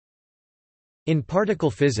In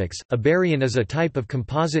particle physics, a baryon is a type of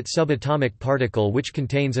composite subatomic particle which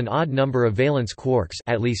contains an odd number of valence quarks,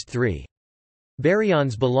 at least 3.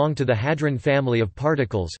 Baryons belong to the hadron family of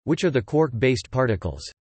particles, which are the quark-based particles.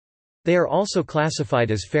 They are also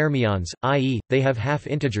classified as fermions, i.e., they have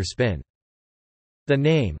half-integer spin. The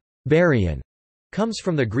name, baryon, comes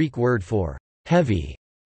from the Greek word for heavy,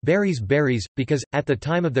 berries, because, at the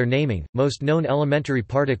time of their naming, most known elementary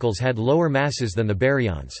particles had lower masses than the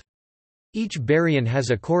baryons. Each baryon has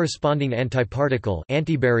a corresponding antiparticle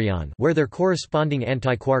antibaryon where their corresponding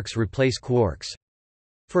antiquarks replace quarks.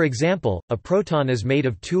 For example, a proton is made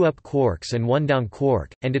of 2 up quarks and 1 down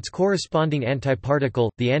quark, and its corresponding antiparticle,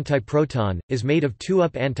 the antiproton, is made of 2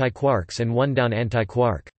 up antiquarks and 1 down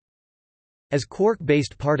antiquark. As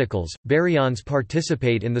quark-based particles, baryons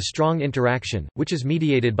participate in the strong interaction, which is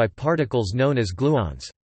mediated by particles known as gluons.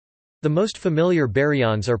 The most familiar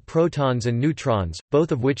baryons are protons and neutrons,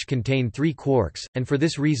 both of which contain 3 quarks, and for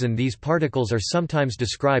this reason these particles are sometimes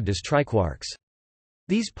described as triquarks.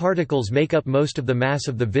 These particles make up most of the mass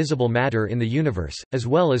of the visible matter in the universe, as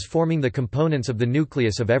well as forming the components of the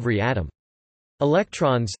nucleus of every atom.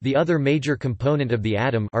 Electrons, the other major component of the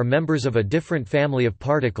atom, are members of a different family of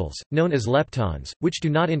particles, known as leptons, which do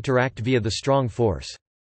not interact via the strong force.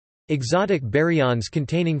 Exotic baryons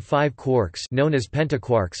containing 5 quarks, known as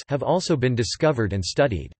pentaquarks, have also been discovered and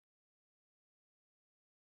studied.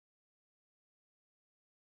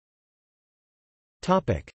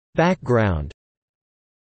 Topic: Background.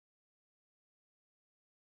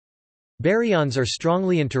 Baryons are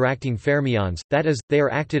strongly interacting fermions, that is, they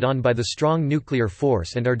are acted on by the strong nuclear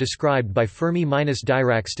force and are described by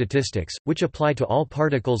Fermi-Dirac statistics, which apply to all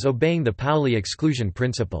particles obeying the Pauli exclusion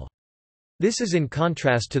principle. This is in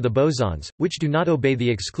contrast to the bosons, which do not obey the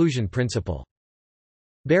exclusion principle.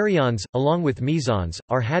 Baryons, along with mesons,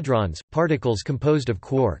 are hadrons, particles composed of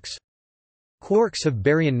quarks. Quarks have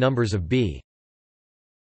baryon numbers of b.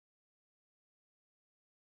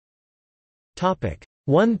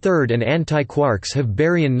 1/3 and antiquarks have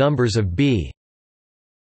baryon numbers of b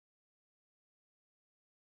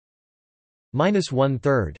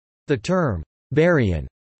 -1/3. The term baryon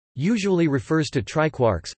usually refers to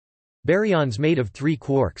triquarks, baryons made of 3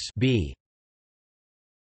 quarks b.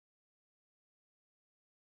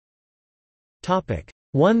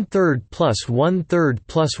 1/3 plus 1/3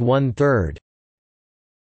 plus 1/3.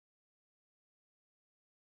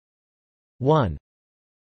 1.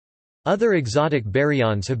 Other exotic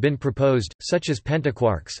baryons have been proposed, such as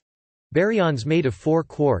pentaquarks, baryons made of 4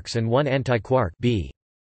 quarks and 1 antiquark b.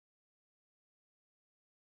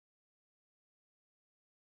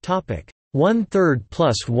 1/3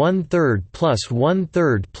 plus 1/3 plus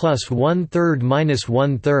 1/3 plus 1/3 minus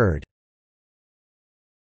 1/3.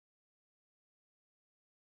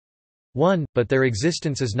 1, but their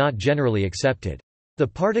existence is not generally accepted. The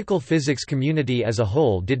particle physics community as a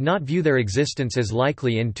whole did not view their existence as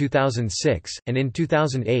likely in 2006, and in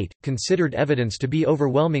 2008, considered evidence to be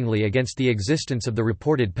overwhelmingly against the existence of the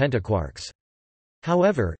reported pentaquarks.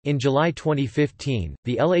 However, in July 2015,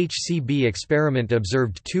 the LHCb experiment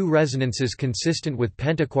observed 2 resonances consistent with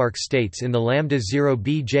pentaquark states in the lambda 0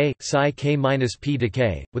 Bj psi k-p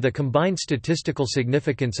decay, with a combined statistical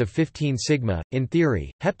significance of 15 sigma. In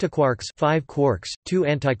theory, heptaquarks, 5 quarks, 2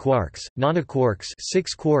 antiquarks, nonaquarks,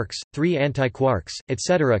 6 quarks, 3 antiquarks,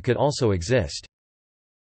 etc. could also exist.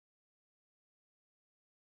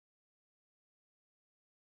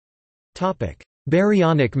 Topic: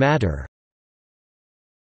 Baryonic matter.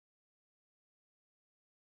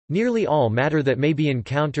 Nearly all matter that may be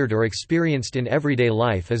encountered or experienced in everyday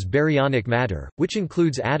life is baryonic matter, which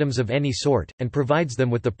includes atoms of any sort, and provides them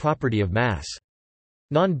with the property of mass.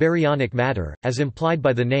 Non-baryonic matter, as implied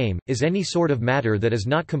by the name, is any sort of matter that is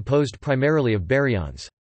not composed primarily of baryons.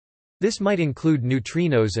 This might include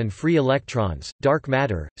neutrinos and free electrons, dark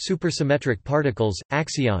matter, supersymmetric particles,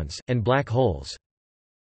 axions, and black holes.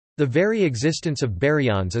 The very existence of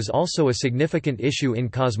baryons is also a significant issue in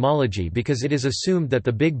cosmology because it is assumed that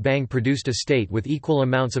the Big Bang produced a state with equal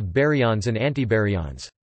amounts of baryons and antibaryons.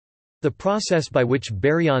 The process by which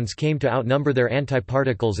baryons came to outnumber their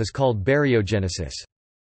antiparticles is called baryogenesis.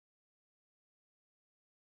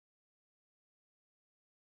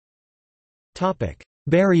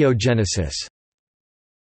 Baryogenesis.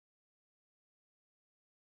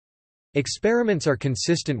 Experiments are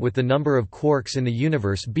consistent with the number of quarks in the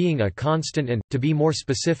universe being a constant and, to be more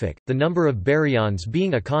specific, the number of baryons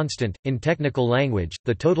being a constant. In technical language,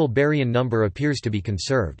 the total baryon number appears to be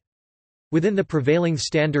conserved. Within the prevailing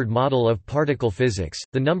standard model of particle physics,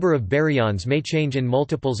 the number of baryons may change in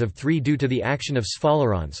multiples of 3 due to the action of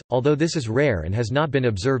sphalerons, although this is rare and has not been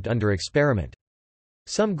observed under experiment.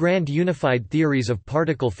 Some grand unified theories of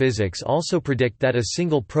particle physics also predict that a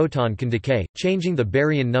single proton can decay, changing the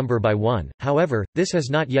baryon number by 1, however, this has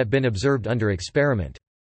not yet been observed under experiment.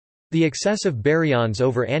 The excess of baryons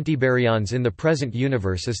over antibaryons in the present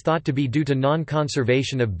universe is thought to be due to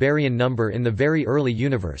non-conservation of baryon number in the very early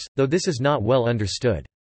universe, though this is not well understood.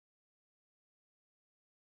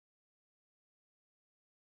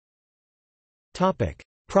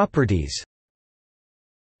 Properties.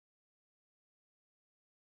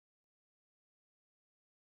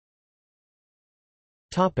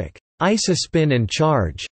 Isospin and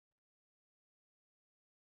charge.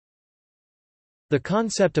 The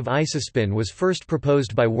concept of isospin was first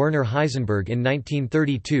proposed by Werner Heisenberg in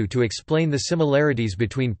 1932 to explain the similarities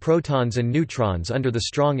between protons and neutrons under the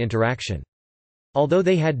strong interaction. Although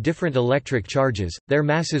they had different electric charges, their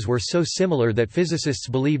masses were so similar that physicists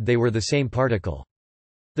believed they were the same particle.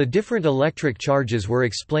 The different electric charges were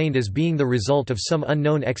explained as being the result of some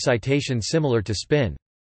unknown excitation similar to spin.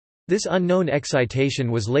 This unknown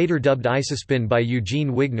excitation was later dubbed isospin by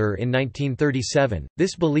Eugene Wigner in 1937.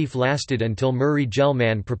 This belief lasted until Murray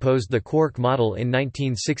Gell-Mann proposed the quark model in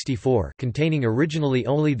 1964, containing originally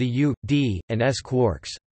only the U, D, and S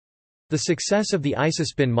quarks. The success of the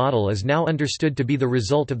isospin model is now understood to be the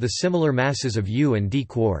result of the similar masses of U and D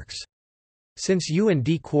quarks. Since U and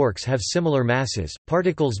D quarks have similar masses,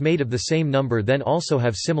 particles made of the same number then also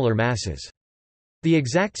have similar masses. The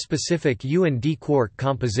exact specific U and D quark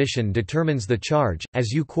composition determines the charge,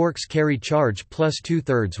 as U quarks carry charge plus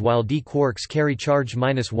 2/3 while D quarks carry charge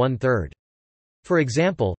minus 1/3. For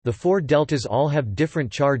example, the four deltas all have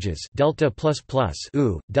different charges: delta plus plus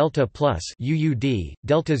U, delta plus UUD,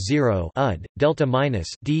 delta 0 UD, delta minus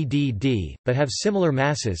DDD, but have similar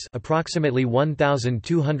masses, approximately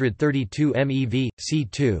 1232 MeV,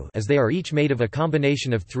 C2, as they are each made of a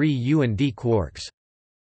combination of 3 U and D quarks.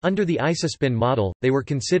 Under the isospin model, they were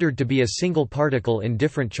considered to be a single particle in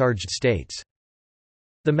different charged states.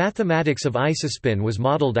 The mathematics of isospin was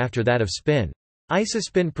modeled after that of spin.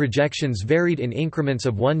 Isospin projections varied in increments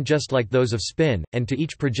of 1 just like those of spin, and to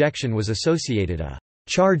each projection was associated a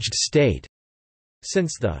charged state.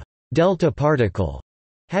 Since the delta particle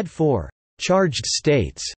had 4 charged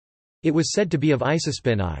states, it was said to be of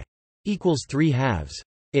isospin I equals 3/2.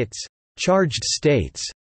 Its charged states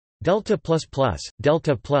delta plus plus,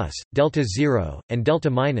 delta 0, and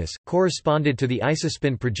delta minus, corresponded to the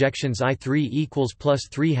isospin projections I3 equals plus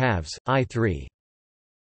 3/2, I3.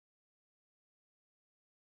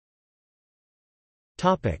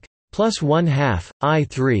 Plus 1/2,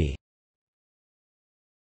 I3.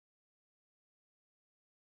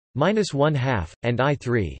 Minus 1/2, and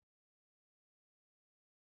I3.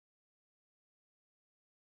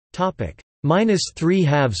 Minus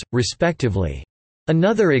 3/2, respectively.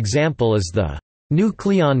 Another example is the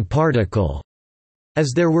nucleon particle.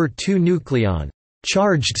 As there were 2 nucleon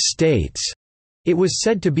charged states, it was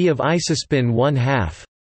said to be of isospin 1/2.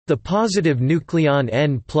 The positive nucleon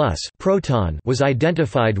N+ proton was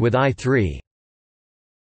identified with I3.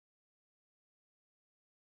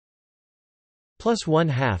 Plus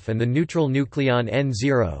 1/2 and the neutral nucleon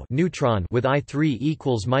N0 neutron with I3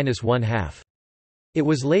 equals minus 1/2. It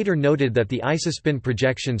was later noted that the isospin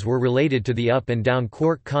projections were related to the up and down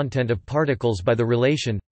quark content of particles by the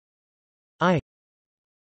relation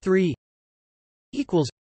I3 equals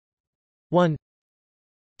 1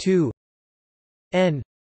 2 n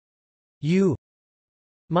u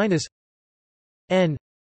minus n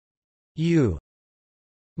u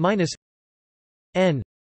minus n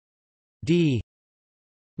d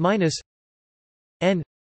minus n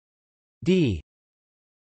d.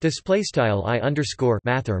 Display style I underscore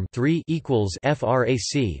mathrm 3 equals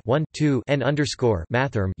frac 1 2 n underscore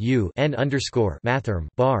mathrm u n underscore mathrm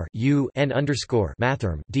bar u n underscore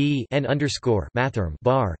mathrm d n underscore mathrm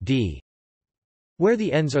bar d, where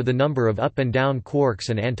the n's are the number of up and down quarks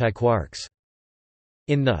and antiquarks.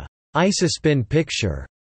 In the isospin picture,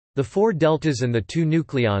 the 4 deltas and the 2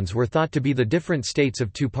 nucleons were thought to be the different states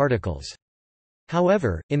of 2 particles.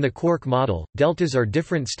 However, in the quark model, deltas are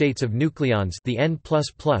different states of nucleons. The N++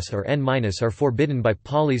 or N- are forbidden by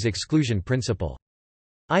Pauli's exclusion principle.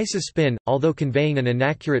 Isospin, although conveying an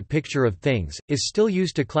inaccurate picture of things, is still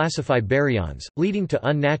used to classify baryons, leading to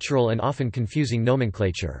unnatural and often confusing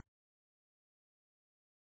nomenclature.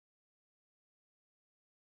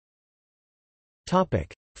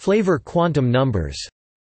 Flavour quantum numbers.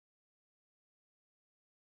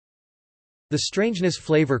 The strangeness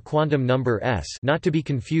Flavour quantum number S, not to be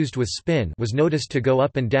confused with spin, was noticed to go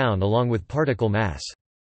up and down along with particle mass.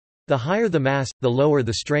 The higher the mass, the lower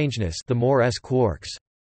the strangeness, the more S quarks.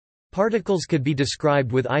 Particles could be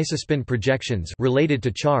described with isospin projections related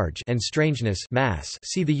to charge and strangeness mass.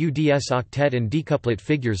 See the UDS octet and decuplet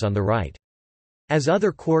figures on the right. As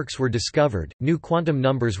other quarks were discovered, new quantum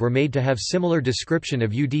numbers were made to have similar description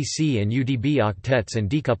of UDC and UDB octets and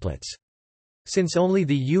decuplets. Since only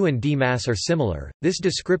the U and D mass are similar, this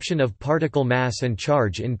description of particle mass and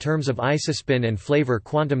charge in terms of isospin and Flavour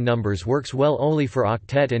quantum numbers works well only for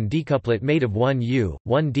octet and decuplet made of 1 U,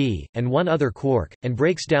 1 D, and one other quark, and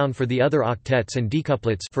breaks down for the other octets and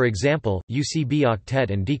decuplets, for example, UCB octet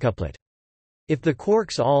and decuplet. If the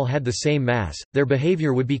quarks all had the same mass, their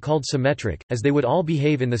behavior would be called symmetric, as they would all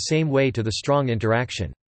behave in the same way to the strong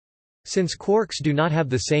interaction. Since quarks do not have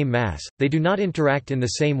the same mass, they do not interact in the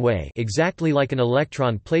same way, exactly like an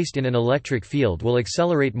electron placed in an electric field will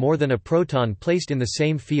accelerate more than a proton placed in the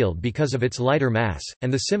same field because of its lighter mass,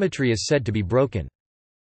 and the symmetry is said to be broken.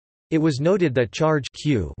 It was noted that charge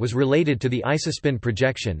Q was related to the isospin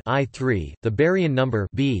projection I3, the baryon number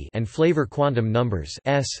B, and Flavour quantum numbers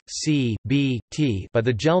S, C, B, T by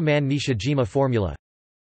the Gell-Mann-Nishijima formula.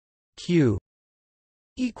 Q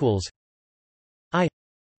equals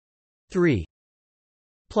I3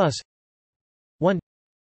 plus 1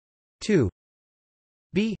 2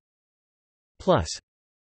 B plus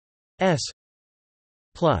S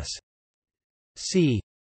plus C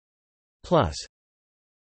plus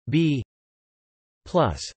B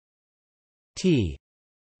plus T.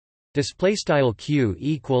 Display style Q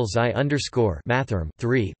equals I underscore mathrm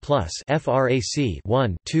 3 plus frac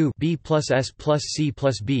 1 2 B plus S plus C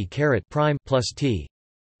plus B caret prime plus T,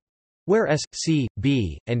 where S, C,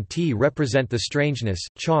 B, and T represent the strangeness,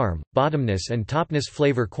 charm, bottomness and topness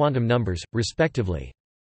Flavour quantum numbers, respectively.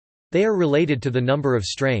 They are related to the number of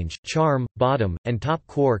strange, charm, bottom, and top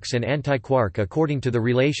quarks and antiquark according to the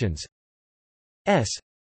relations S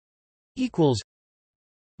equals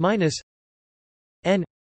minus N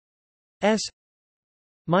S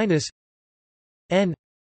minus N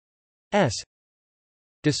S.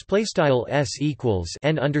 Display style S equals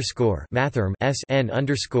N underscore mathrm S N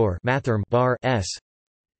underscore mathrm bar S.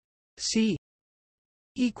 C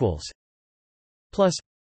equals plus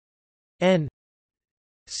N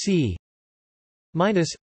C minus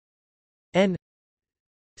N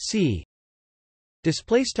C.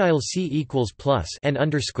 Display style C equals plus N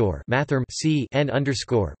underscore mathrm C N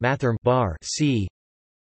underscore mathrm bar C.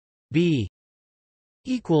 B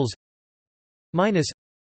equals minus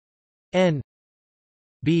N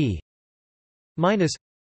B minus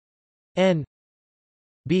N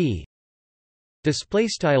B. Display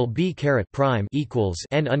style B caret prime equals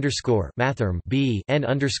N underscore mathrm B N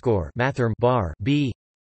underscore mathrm bar B.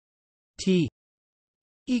 T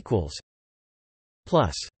equals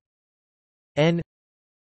plus N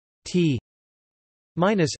T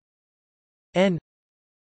minus N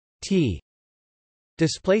T.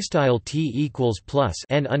 Display style T equals plus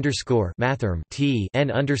N underscore mathrm T N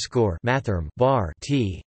underscore mathrm bar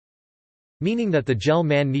T, meaning that the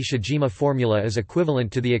Gell-Mann-Nishijima formula is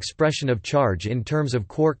equivalent to the expression of charge in terms of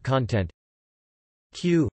quark content.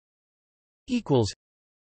 Q equals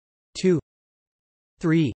 2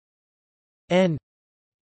 3 N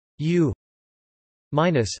U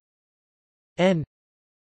minus N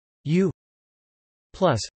U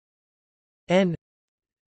plus N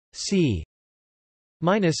C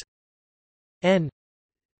minus N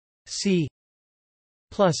C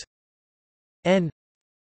plus N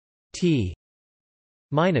T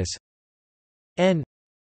minus N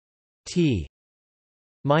T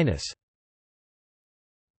minus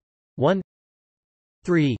 1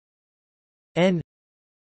 3 N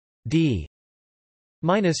D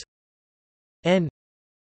minus N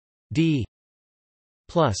D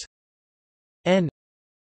plus N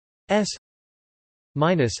S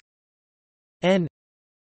minus N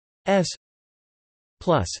S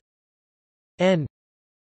plus N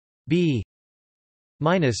B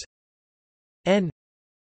minus N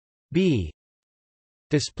B.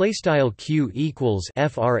 Display style Q equals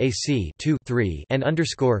frac 2 3 N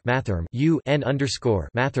underscore mathrm U N underscore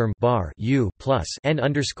mathrm bar U plus N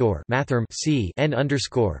underscore mathrm C N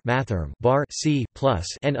underscore mathrm bar C plus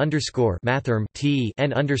N underscore mathrm T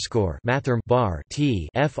N underscore mathrm bar T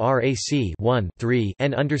frac 1 3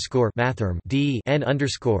 N underscore mathrm D N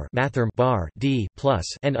underscore mathrm bar D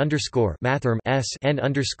plus N underscore mathrm S N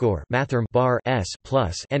underscore mathrm bar S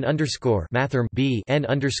plus N underscore mathrm B N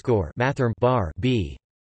underscore mathrm bar B.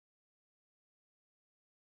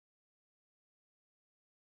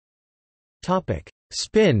 Topic: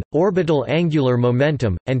 Spin, orbital angular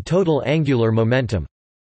momentum, and total angular momentum.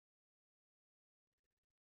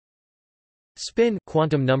 Spin,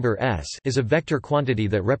 quantum number S, is a vector quantity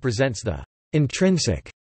that represents the intrinsic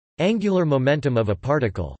angular momentum of a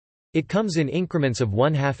particle. It comes in increments of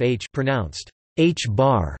 1/2 h, pronounced h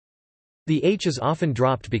bar. The h is often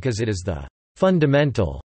dropped because it is the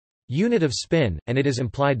fundamental unit of spin, and it is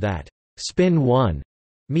implied that spin 1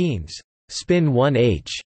 means spin 1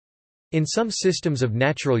 h. In some systems of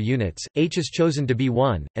natural units, h is chosen to be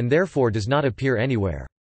 1, and therefore does not appear anywhere.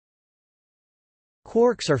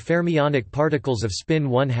 Quarks are fermionic particles of spin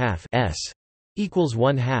 1/2 s equals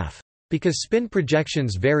 1/2. Because spin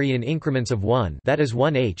projections vary in increments of 1, that is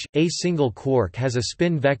 1 h, a single quark has a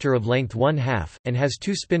spin vector of length 1/2, and has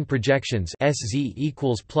two spin projections sz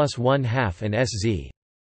equals +1/2 and sz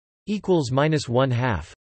equals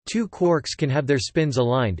 -1/2. Two quarks can have their spins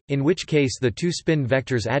aligned, in which case the two spin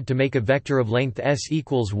vectors add to make a vector of length s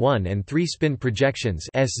equals 1 and three spin projections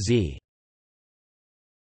sz.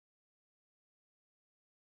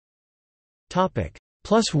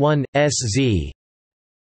 +1 sz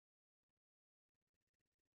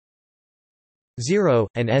 0,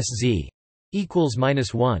 and sz equals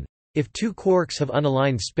 -1. If two quarks have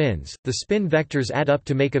unaligned spins, the spin vectors add up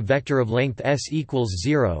to make a vector of length s equals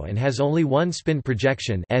 0 and has only one spin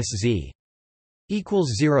projection sz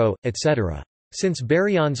equals 0, etc. Since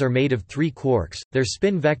baryons are made of three quarks, their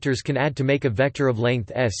spin vectors can add to make a vector of length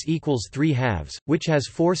s equals 3/2, which has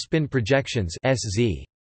four spin projections sz.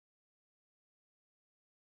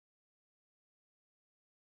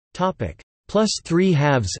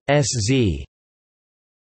 +3/2 sz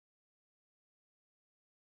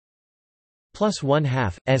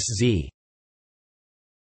 +1/2 sz.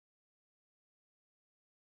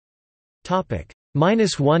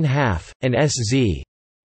 -1/2 and sz.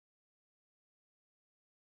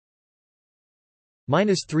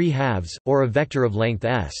 -3/2, or a vector of length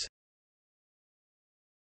s.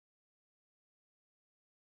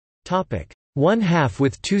 1/2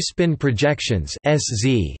 with two spin projections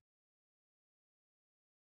sz.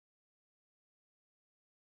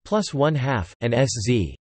 +1/2 and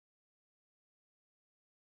sz.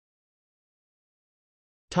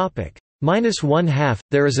 -1/2.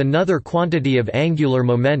 There is another quantity of angular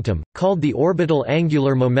momentum, called the orbital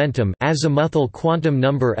angular momentum azimuthal quantum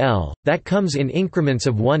number L, that comes in increments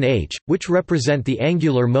of 1 h, which represent the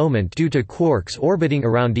angular moment due to quarks orbiting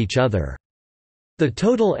around each other. The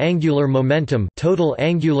total angular momentum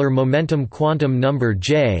quantum number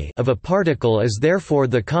J of a particle is therefore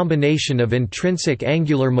the combination of intrinsic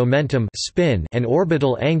angular momentum spin and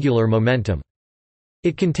orbital angular momentum.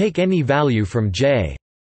 It can take any value from J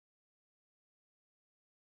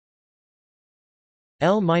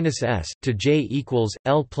L-s to J equals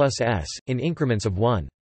L plus s in increments of 1.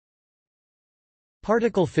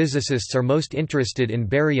 Particle physicists are most interested in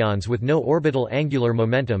baryons with no orbital angular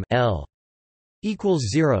momentum L equals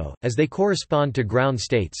 0, as they correspond to ground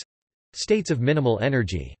states of minimal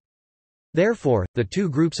energy. Therefore, the two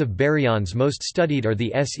groups of baryons most studied are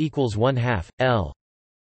the s equals 1/2 L.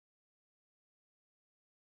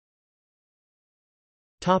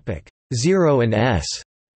 0 and s.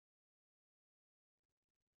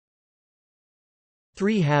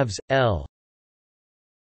 3/2 L.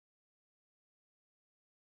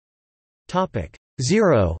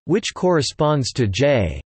 0, which corresponds to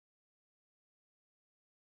J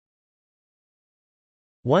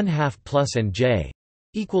 1/2 plus and J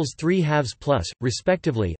equals 3/2 plus,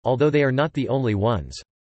 respectively, although they are not the only ones.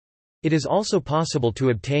 It is also possible to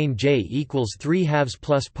obtain J equals 3/2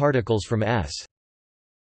 plus particles from S.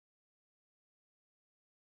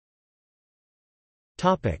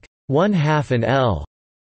 1/2 and L.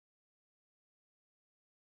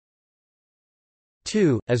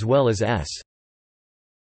 2, as well as S.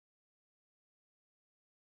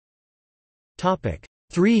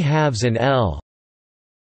 3/2 and L.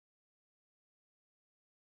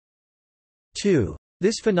 2.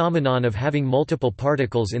 This phenomenon of having multiple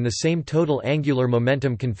particles in the same total angular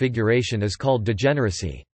momentum configuration is called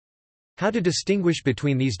degeneracy. How to distinguish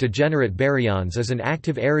between these degenerate baryons is an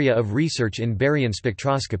active area of research in baryon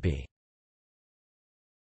spectroscopy.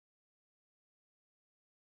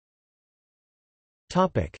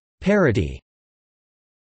 Parity.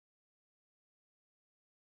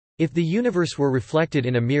 If the universe were reflected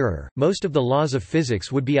in a mirror, most of the laws of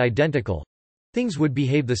physics would be identical. Things would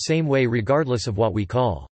behave the same way regardless of what we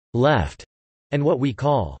call left and what we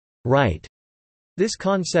call right. This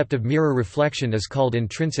concept of mirror reflection is called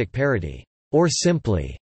intrinsic parity, or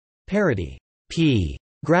simply parity. P.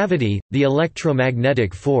 Gravity, the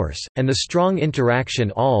electromagnetic force, and the strong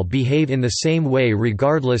interaction all behave in the same way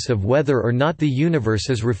regardless of whether or not the universe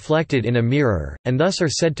is reflected in a mirror, and thus are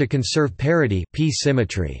said to conserve parity P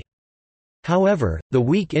symmetry. However, the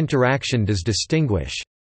weak interaction does distinguish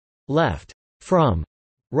left from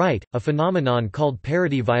right, a phenomenon called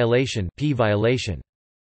parity violation P violation.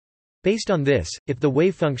 Based on this, if the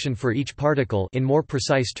wavefunction for each particle, in more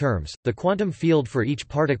precise terms, the quantum field for each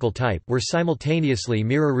particle type, were simultaneously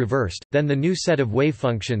mirror-reversed, then the new set of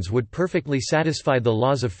wavefunctions would perfectly satisfy the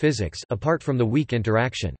laws of physics apart from the weak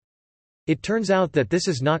interaction. It turns out that this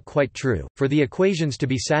is not quite true. For the equations to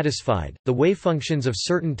be satisfied, the wavefunctions of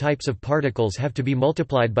certain types of particles have to be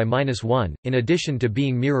multiplied by -1, in addition to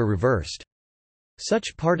being mirror-reversed.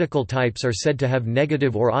 Such particle types are said to have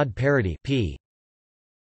negative or odd parity p.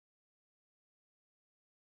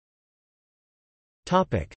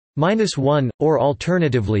 -1, or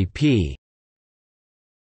alternatively p.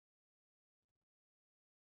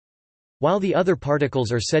 While the other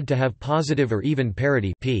particles are said to have positive or even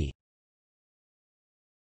parity p.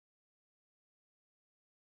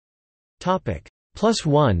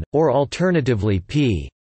 +1, or alternatively p.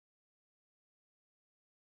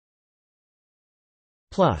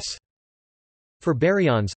 For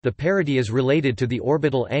baryons, the parity is related to the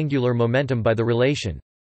orbital angular momentum by the relation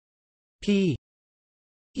p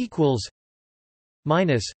equals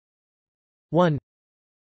 -1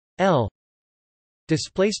 L.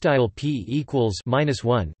 Display style p equals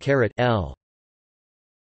 -1 L.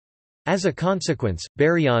 As a consequence,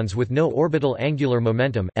 baryons with no orbital angular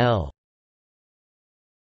momentum L.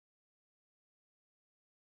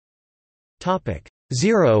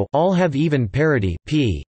 0 all have even parity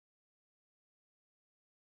p.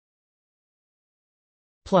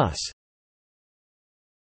 Plus.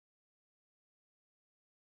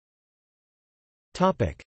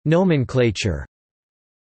 Nomenclature.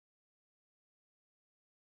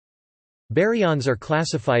 Baryons are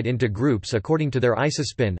classified into groups according to their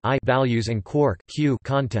isospin I values and quark Q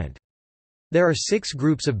content. There are 6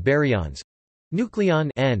 groups of baryons: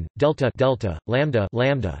 nucleon N, delta delta, lambda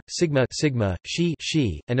lambda, sigma sigma,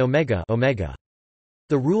 Xi, and omega omega.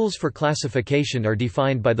 The rules for classification are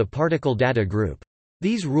defined by the particle data group.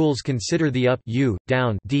 These rules consider the up U,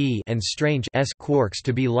 down D, and strange S quarks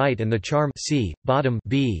to be light and the charm C, bottom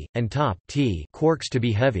B, and top T quarks to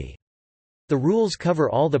be heavy. The rules cover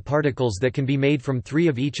all the particles that can be made from 3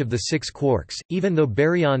 of each of the 6 quarks, even though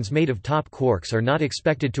baryons made of top quarks are not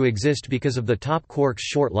expected to exist because of the top quark's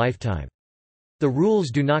short lifetime. The rules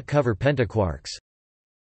do not cover pentaquarks.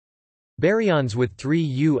 Baryons with 3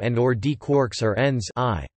 U and or D quarks are Ns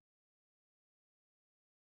I.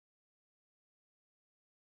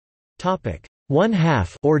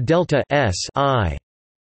 1/2 or delta S I.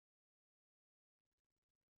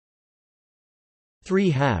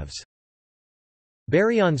 3/2.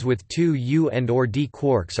 Baryons with 2 U and or D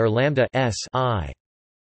quarks are lambda S I.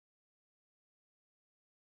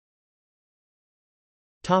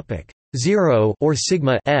 0 or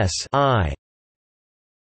sigma S I.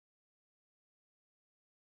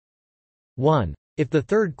 1. If the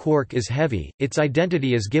third quark is heavy, its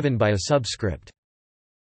identity is given by a subscript.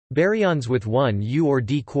 Baryons with 1 U or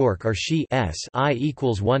D quark are Xi S I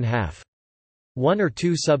equals 1/2. 1 or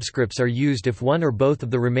 2 subscripts are used if one or both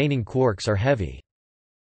of the remaining quarks are heavy.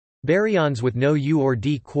 Baryons with no U or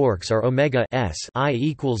D quarks are omega S I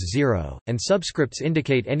equals 0, and subscripts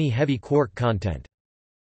indicate any heavy quark content.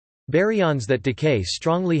 Baryons that decay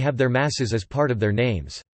strongly have their masses as part of their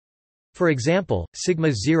names. For example,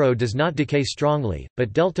 sigma 0 does not decay strongly,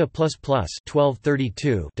 but delta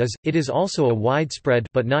 ++1232 does. It is also a widespread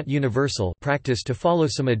but not universal practice to follow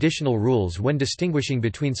some additional rules when distinguishing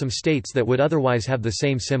between some states that would otherwise have the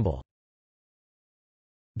same symbol.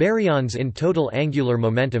 Baryons in total angular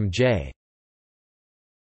momentum J.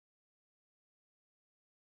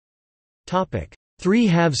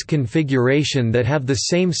 3/2 configuration that have the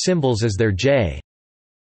same symbols as their J.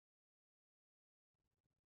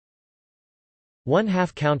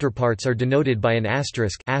 1/2 counterparts are denoted by an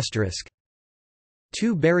asterisk.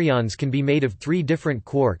 2 baryons can be made of 3 different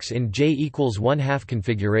quarks in J equals 1/2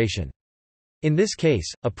 configuration. In this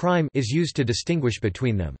case, a prime is used to distinguish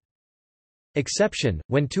between them. Exception: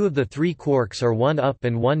 when 2 of the 3 quarks are one up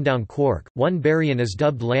and one down quark, one baryon is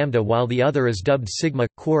dubbed lambda while the other is dubbed sigma.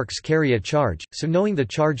 Quarks carry a charge, so knowing the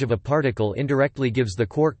charge of a particle indirectly gives the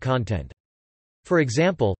quark content. For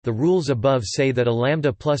example, the rules above say that a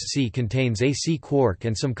lambda plus C contains a C quark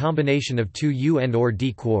and some combination of 2 U and or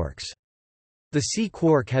D quarks. The C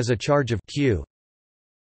quark has a charge of Q.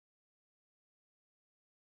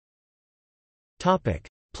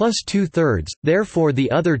 Plus 2/3, therefore the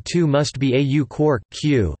other 2 must be a U quark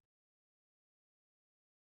Q.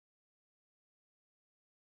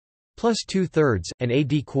 Plus 2/3, an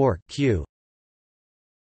AD quark Q.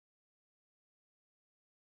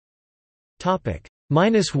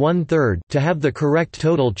 Minus 1/3 to have the correct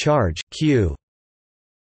total charge Q.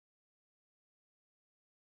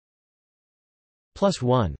 Plus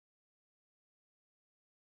 1.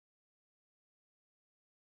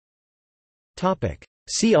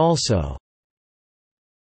 See also: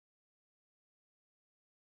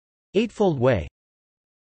 Eightfold way,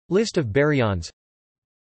 List of baryons,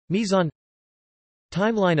 Meson,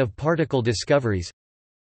 Timeline of particle discoveries.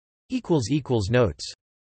 Notes